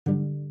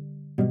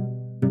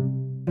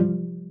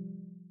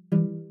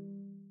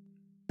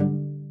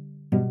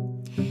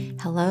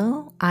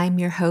Hello, I'm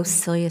your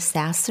host, Celia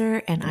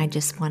Sasser, and I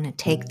just want to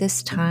take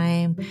this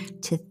time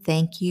to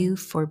thank you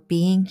for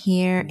being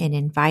here and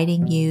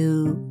inviting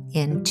you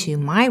into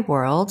my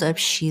world of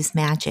She's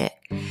Magic.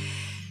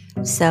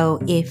 So,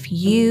 if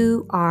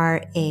you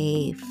are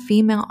a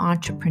female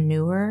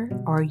entrepreneur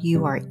or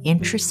you are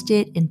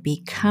interested in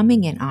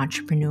becoming an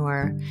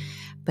entrepreneur,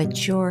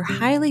 but you're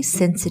highly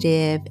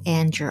sensitive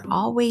and you're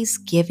always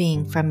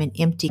giving from an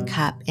empty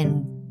cup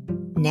and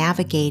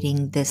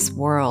navigating this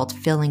world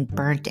feeling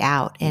burnt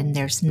out and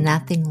there's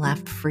nothing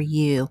left for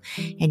you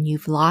and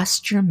you've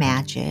lost your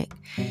magic,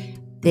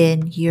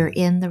 then you're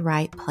in the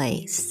right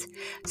place.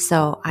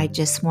 So I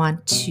just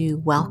want to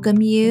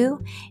welcome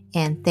you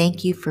and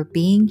thank you for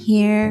being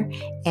here.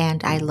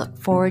 And I look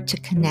forward to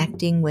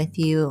connecting with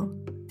you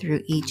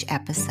through each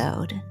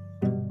episode.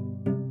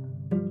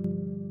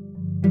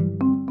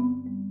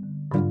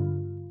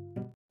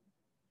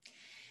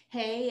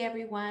 Hey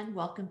everyone,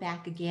 welcome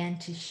back again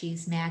to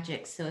She's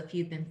Magic. So if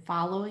you've been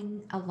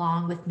following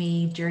along with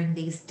me during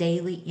these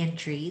daily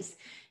entries,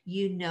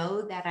 you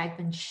know that I've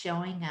been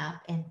showing up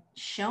and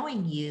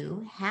showing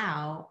you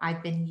how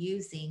I've been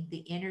using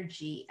the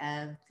energy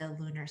of the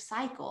lunar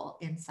cycle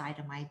inside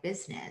of my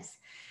business.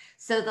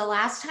 So the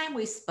last time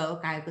we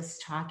spoke, I was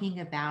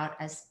talking about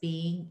us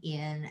being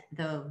in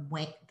the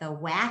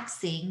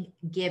waxing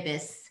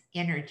gibbous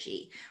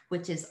energy,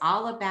 which is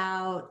all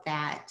about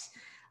that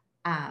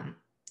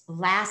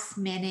last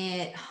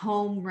minute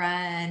home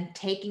run,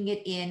 taking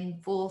it in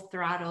full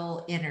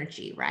throttle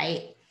energy,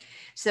 right?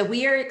 So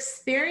we are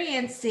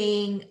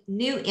experiencing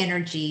new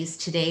energies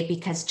today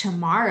because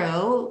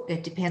tomorrow,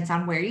 it depends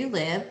on where you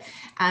live,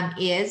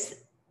 is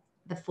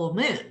the full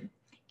moon.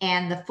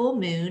 And the full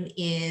moon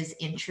is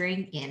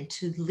entering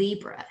into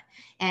Libra.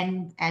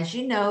 And as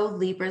you know,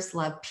 Libras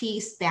love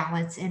peace,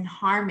 balance, and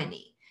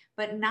harmony.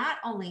 But not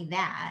only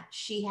that,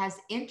 she has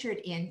entered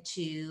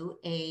into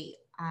a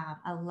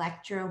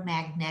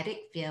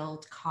electromagnetic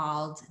field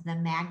called the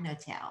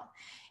magnetel.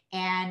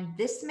 And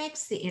this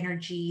makes the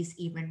energies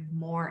even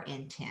more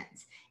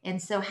intense.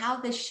 And so, how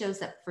this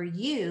shows up for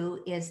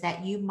you is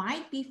that you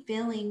might be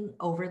feeling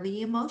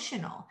overly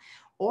emotional,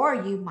 or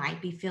you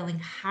might be feeling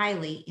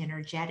highly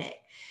energetic.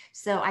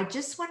 So, I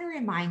just want to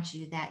remind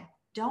you that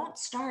don't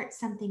start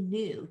something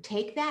new.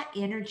 Take that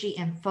energy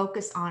and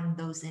focus on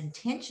those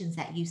intentions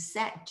that you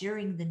set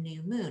during the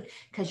new moon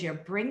because you're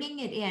bringing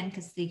it in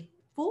because the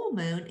full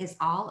moon is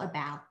all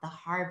about the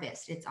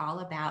harvest. It's all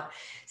about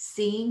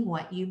seeing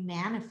what you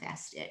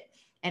manifested.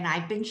 And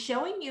I've been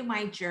showing you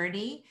my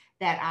journey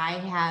that I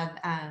have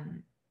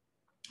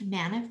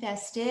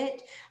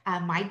manifested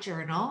my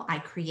journal. I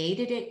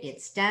created it.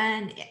 It's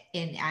done.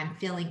 And I'm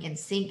feeling in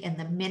sync. And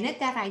the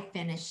minute that I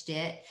finished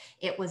it,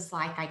 it was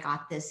like I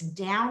got this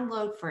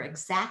download for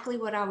exactly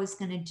what I was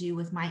going to do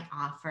with my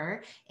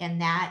offer. And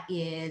that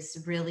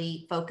is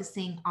really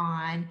focusing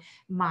on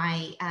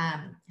my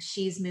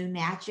She's Moon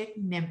Magic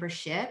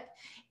membership.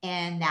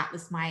 And that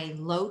was my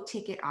low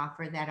ticket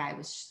offer that I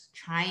was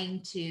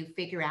trying to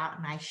figure out.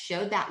 And I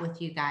showed that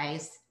with you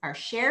guys or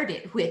shared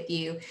it with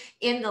you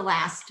in the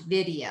last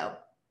video.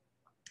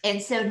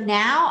 And so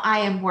now I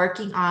am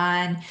working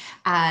on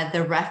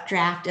the rough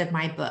draft of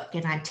my book,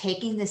 and I'm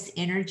taking this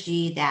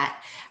energy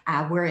that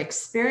we're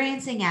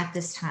experiencing at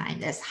this time,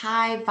 this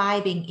high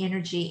vibing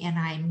energy, and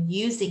I'm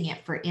using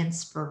it for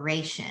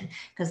inspiration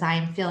because I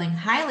am feeling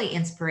highly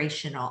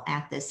inspirational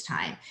at this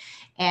time.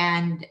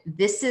 And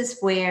this is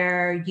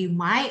where you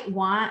might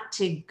want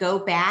to go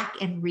back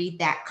and read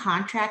that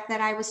contract that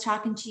I was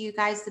talking to you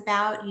guys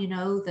about, you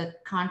know, the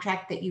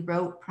contract that you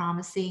wrote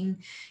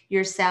promising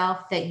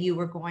yourself that you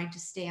were going to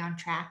stay on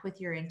track with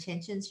your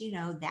intentions, you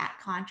know, that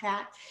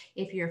contract.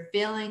 If you're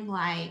feeling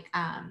like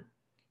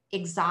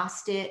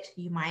exhausted,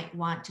 you might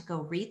want to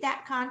go read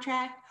that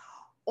contract.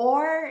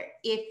 Or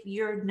if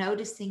you're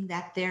noticing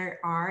that there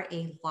are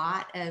a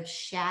lot of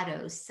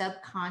shadows,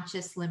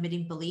 subconscious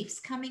limiting beliefs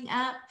coming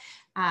up,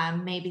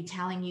 maybe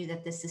telling you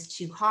that this is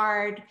too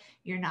hard,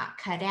 you're not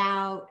cut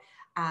out.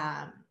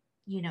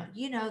 You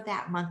know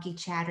that monkey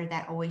chatter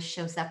that always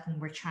shows up when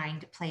we're trying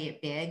to play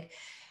it big.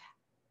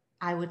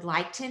 I would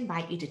like to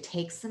invite you to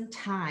take some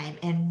time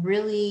and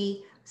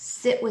really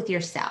sit with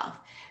yourself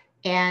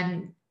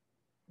and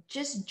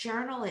just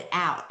journal it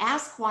out.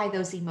 Ask why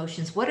those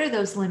emotions, what are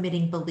those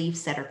limiting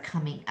beliefs that are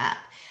coming up?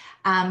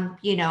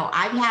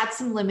 I've had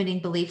some limiting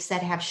beliefs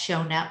that have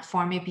shown up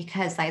for me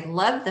because I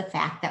love the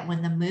fact that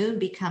when the moon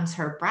becomes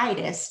her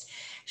brightest,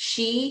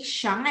 she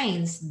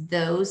shines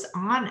those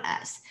on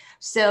us.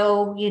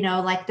 So,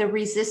 like the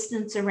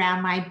resistance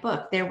around my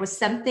book, there was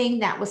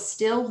something that was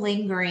still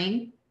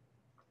lingering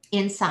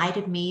inside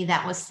of me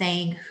that was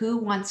saying, who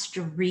wants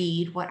to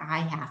read what I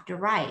have to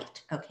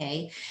write?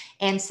 Okay.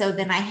 And so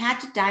then I had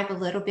to dive a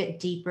little bit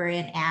deeper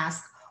and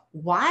ask,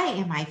 why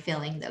am I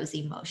feeling those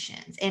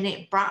emotions? And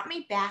it brought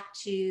me back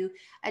to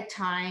a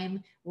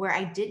time where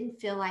I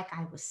didn't feel like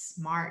I was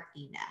smart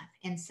enough.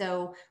 And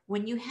so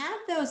when you have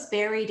those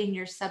buried in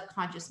your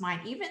subconscious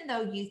mind, even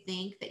though you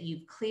think that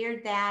you've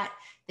cleared that,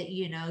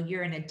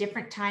 you're in a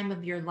different time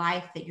of your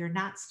life, that you're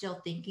not still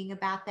thinking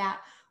about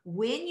that,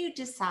 when you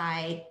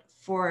decide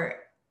for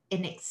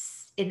an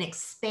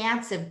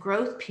expansive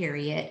growth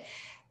period,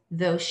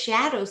 those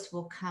shadows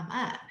will come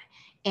up.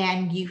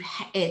 And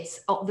it's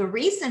the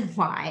reason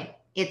why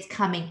it's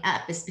coming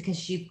up is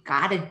because you've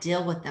got to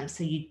deal with them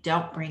so you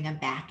don't bring them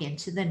back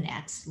into the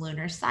next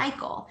lunar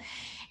cycle.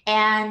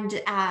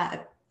 And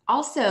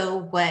also,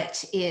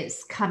 what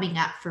is coming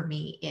up for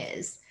me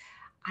is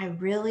I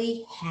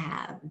really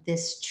have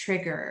this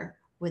trigger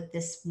with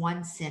this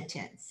one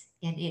sentence,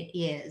 and it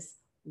is,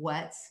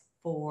 "What's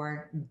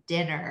for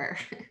dinner?"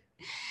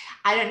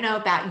 I don't know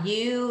about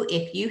you,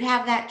 if you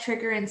have that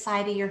trigger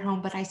inside of your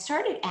home, but I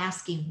started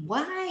asking,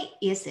 why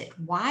is it?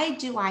 Why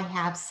do I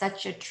have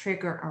such a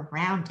trigger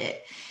around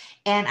it?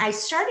 And I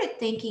started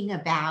thinking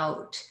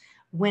about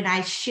when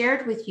I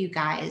shared with you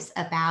guys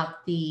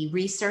about the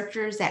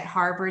researchers at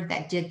Harvard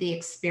that did the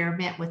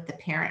experiment with the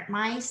parent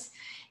mice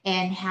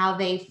and how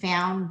they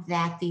found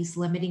that these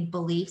limiting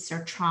beliefs or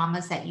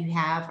traumas that you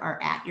have are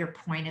at your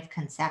point of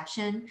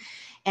conception.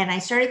 And I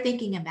started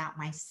thinking about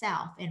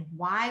myself and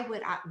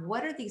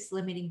what are these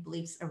limiting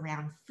beliefs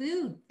around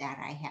food that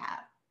I have,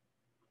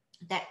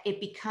 that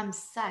it becomes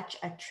such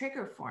a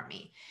trigger for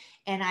me.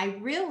 And I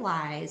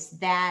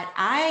realized that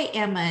I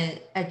am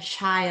a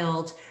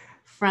child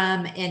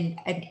from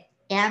an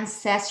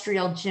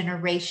ancestral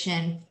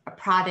generation, a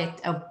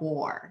product of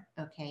war.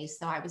 Okay,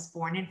 so I was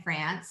born in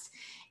France.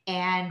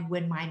 And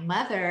when my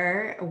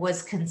mother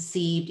was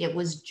conceived, it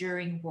was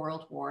during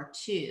World War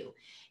II.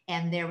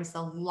 And there was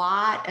a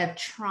lot of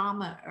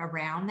trauma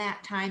around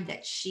that time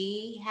that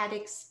she had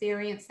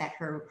experienced, that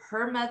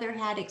her mother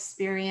had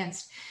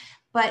experienced.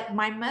 But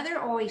my mother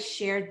always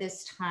shared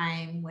this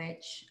time,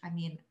 which I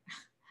mean,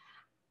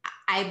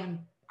 I'm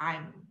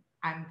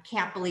I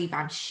can't believe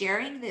I'm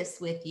sharing this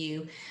with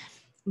you,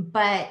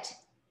 but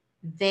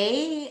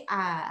they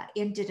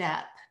ended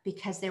up,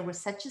 because there was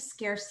such a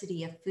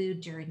scarcity of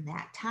food during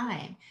that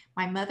time.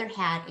 My mother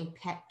had a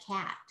pet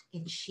cat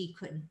and she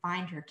couldn't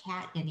find her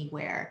cat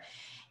anywhere.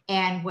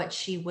 And what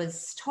she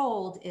was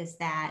told is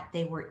that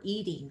they were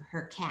eating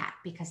her cat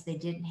because they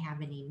didn't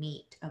have any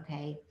meat.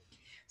 Okay.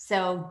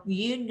 So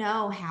you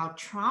know how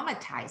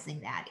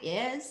traumatizing that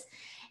is.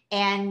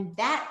 And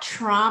that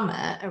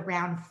trauma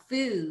around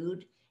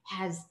food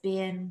has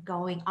been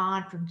going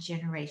on from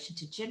generation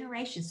to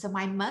generation. So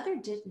my mother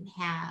didn't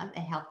have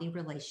a healthy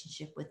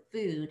relationship with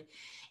food,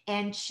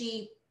 and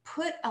she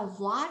put a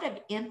lot of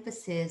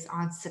emphasis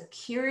on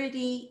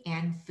security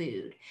and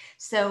food.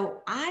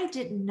 So I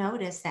didn't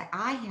notice that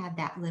I had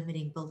that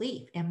limiting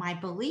belief. And my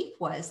belief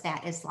was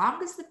that as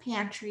long as the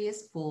pantry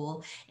is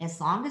full, as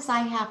long as I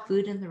have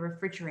food in the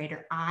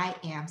refrigerator, I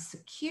am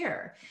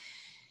secure.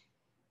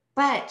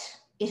 But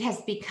it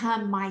has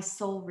become my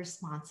sole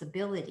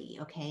responsibility.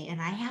 Okay.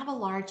 And I have a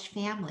large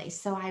family.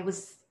 So I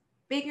was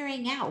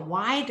figuring out,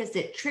 why does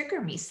it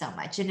trigger me so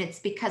much? And it's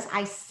because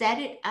I set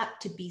it up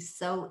to be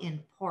so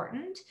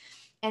important.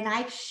 And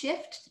I've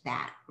shifted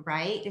that,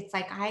 right? It's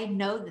like I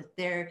know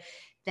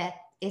that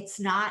it's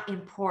not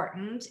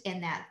important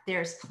and that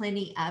there's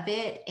plenty of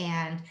it,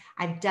 and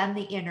I've done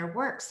the inner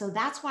work. So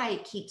that's why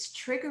it keeps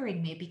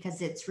triggering me,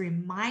 because it's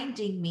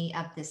reminding me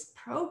of this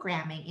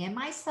programming in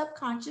my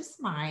subconscious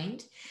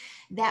mind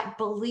that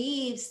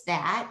believes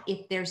that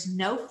if there's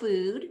no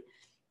food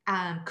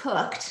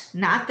cooked,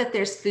 not that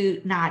there's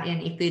food, not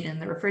any food in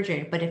the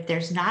refrigerator, but if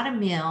there's not a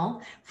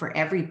meal for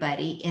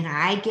everybody and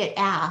I get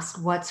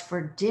asked what's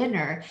for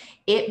dinner,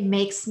 it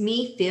makes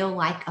me feel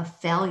like a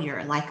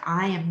failure, like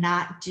I am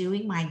not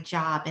doing my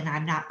job and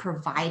I'm not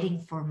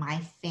providing for my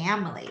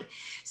family.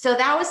 So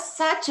that was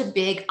such a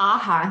big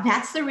aha. And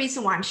that's the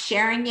reason why I'm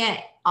sharing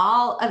it.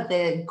 All of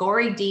the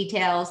gory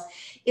details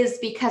is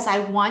because I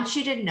want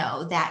you to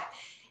know that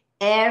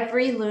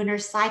every lunar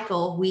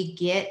cycle, we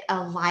get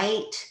a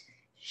light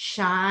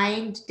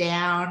shined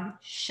down,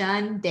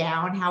 shunned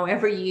down,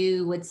 however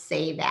you would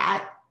say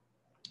that.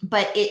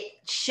 But it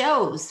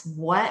shows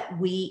what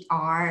we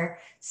are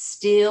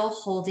still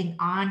holding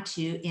on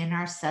to in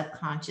our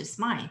subconscious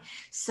mind.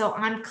 So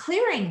I'm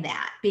clearing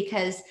that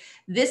because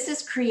this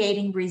is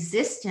creating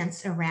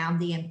resistance around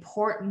the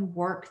important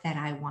work that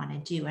I want to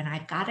do. And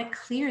I've got to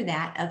clear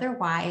that.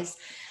 Otherwise,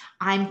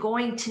 I'm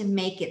going to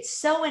make it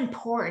so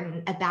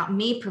important about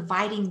me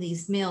providing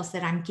these meals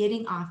that I'm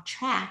getting off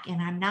track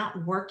and I'm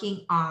not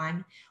working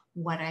on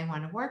what I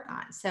want to work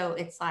on. So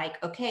it's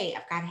like, okay,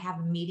 I've got to have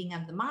a meeting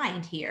of the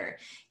mind here.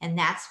 And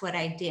that's what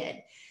I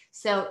did.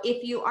 So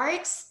if you are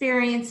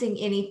experiencing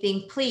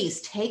anything,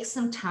 please take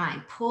some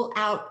time, pull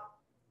out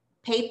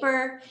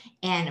paper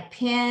and a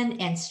pen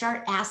and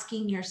start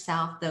asking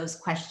yourself those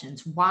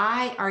questions.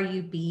 Why are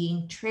you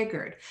being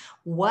triggered?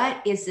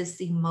 What is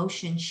this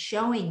emotion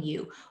showing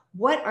you?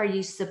 What are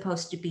you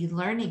supposed to be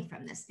learning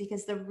from this?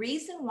 Because the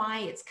reason why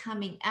it's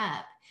coming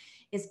up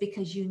is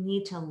because you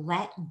need to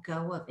let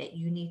go of it.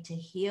 You need to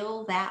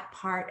heal that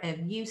part of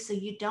you so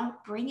you don't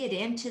bring it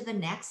into the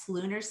next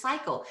lunar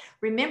cycle.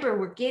 Remember,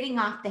 we're getting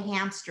off the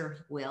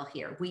hamster wheel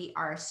here. We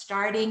are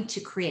starting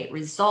to create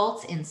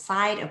results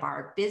inside of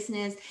our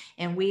business,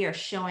 and we are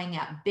showing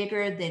up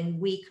bigger than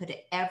we could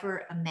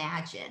ever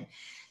imagine.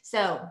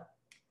 So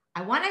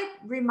I want to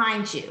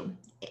remind you,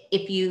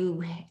 if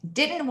you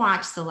didn't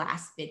watch the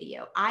last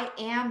video, I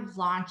am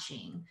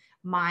launching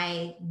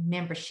my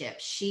membership,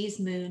 She's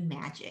Moon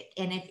Magic.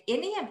 And if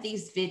any of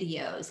these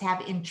videos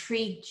have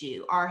intrigued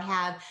you or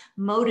have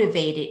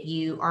motivated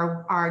you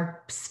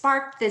or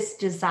sparked this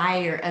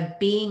desire of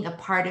being a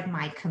part of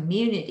my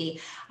community,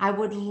 I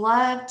would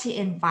love to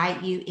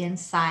invite you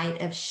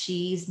inside of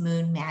She's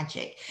Moon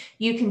Magic.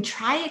 You can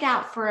try it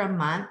out for a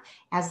month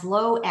as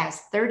low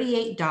as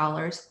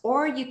 $38,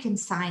 or you can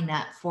sign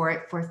up for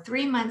it for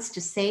 3 months to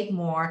save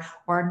more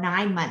or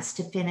 9 months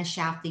to finish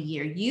out the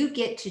year. You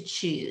get to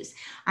choose.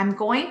 I'm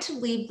going to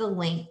leave the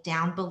link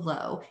down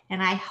below,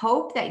 and I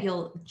hope that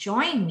you'll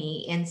join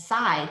me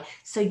inside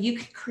so you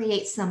can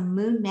create some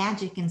moon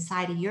magic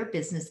inside of your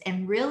business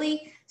and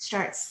really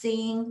start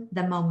seeing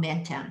the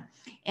momentum.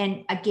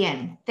 And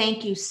again,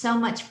 thank you so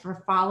much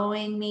for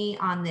following me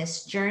on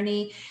this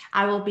journey.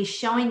 I will be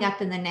showing up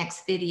in the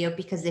next video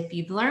because if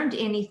you've learned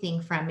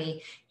anything from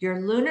me, your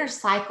lunar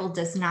cycle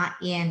does not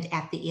end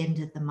at the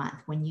end of the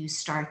month when you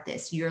start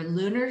this. Your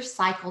lunar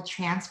cycle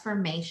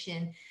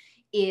transformation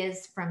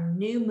is from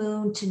new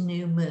moon to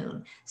new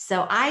moon.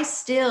 So I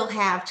still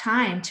have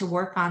time to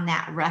work on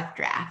that rough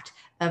draft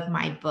of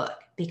my book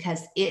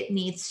because it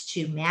needs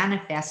to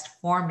manifest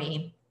for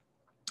me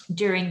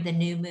during the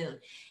new moon.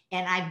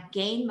 And I've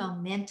gained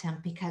momentum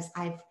because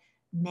I've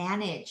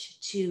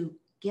managed to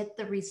get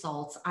the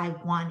results I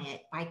wanted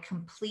by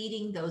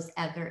completing those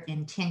other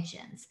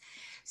intentions.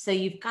 So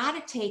you've got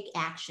to take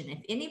action. If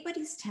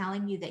anybody's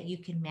telling you that you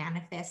can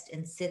manifest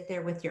and sit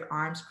there with your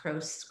arms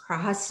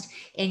crossed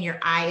and your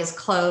eyes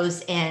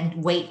closed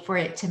and wait for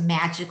it to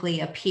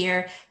magically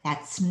appear,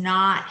 that's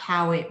not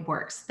how it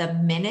works. The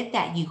minute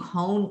that you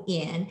hone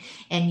in,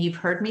 and you've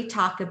heard me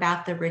talk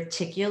about the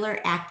reticular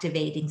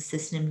activating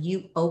system,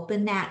 you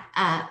open that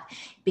up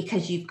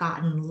because you've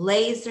gotten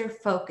laser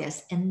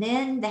focus, and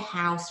then the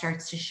how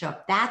starts to show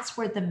up. That's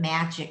where the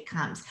magic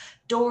comes.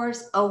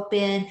 Doors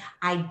open,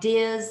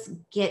 ideas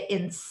get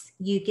in,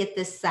 you get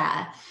this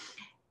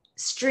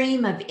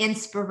stream of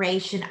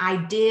inspiration,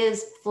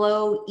 ideas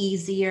flow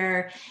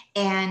easier,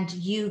 and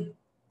you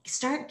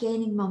start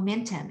gaining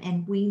momentum.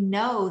 And we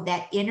know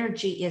that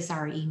energy is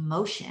our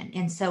emotion.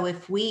 And so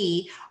if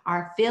we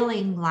are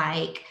feeling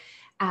like,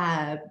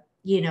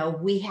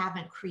 we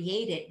haven't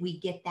created, we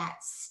get that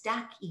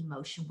stuck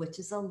emotion, which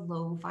is a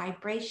low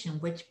vibration,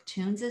 which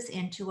tunes us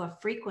into a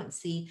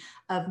frequency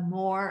of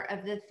more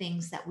of the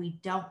things that we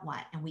don't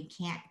want. And we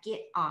can't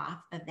get off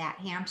of that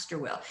hamster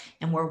wheel.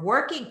 And we're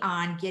working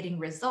on getting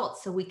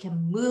results so we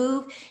can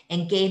move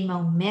and gain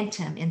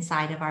momentum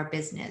inside of our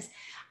business.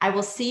 I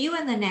will see you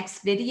in the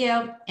next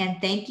video,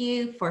 and thank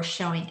you for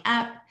showing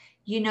up.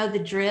 You know the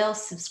drill.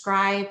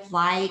 Subscribe,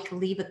 like,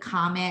 leave a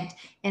comment,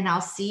 and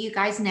I'll see you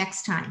guys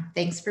next time.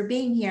 Thanks for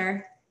being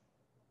here.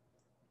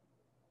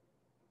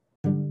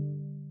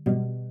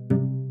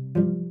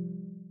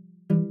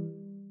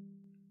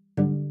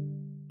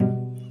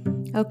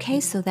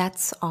 Okay, so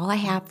that's all I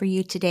have for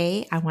you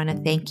today. I want to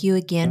thank you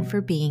again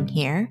for being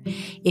here.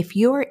 If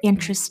you're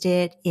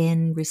interested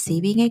in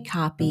receiving a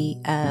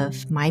copy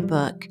of my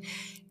book,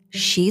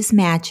 She's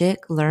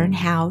Magic, Learn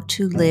How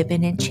to Live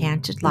an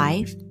Enchanted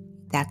Life,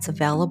 that's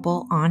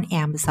available on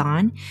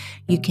Amazon.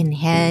 You can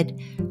head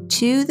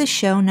to the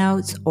show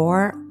notes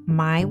or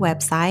my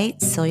website,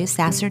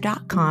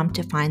 celiasasser.com,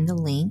 to find the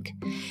link.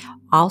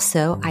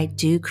 Also, I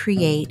do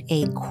create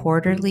a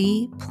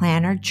quarterly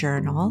planner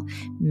journal,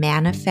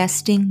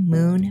 Manifesting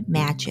Moon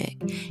Magic,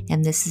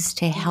 and this is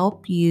to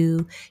help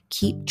you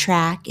keep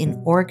track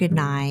and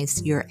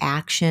organize your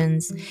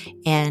actions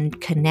and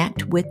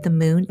connect with the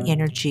moon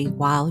energy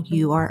while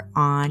you are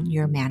on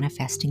your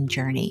manifesting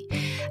journey.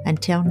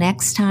 Until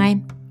next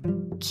time,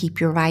 keep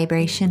your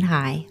vibration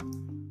high.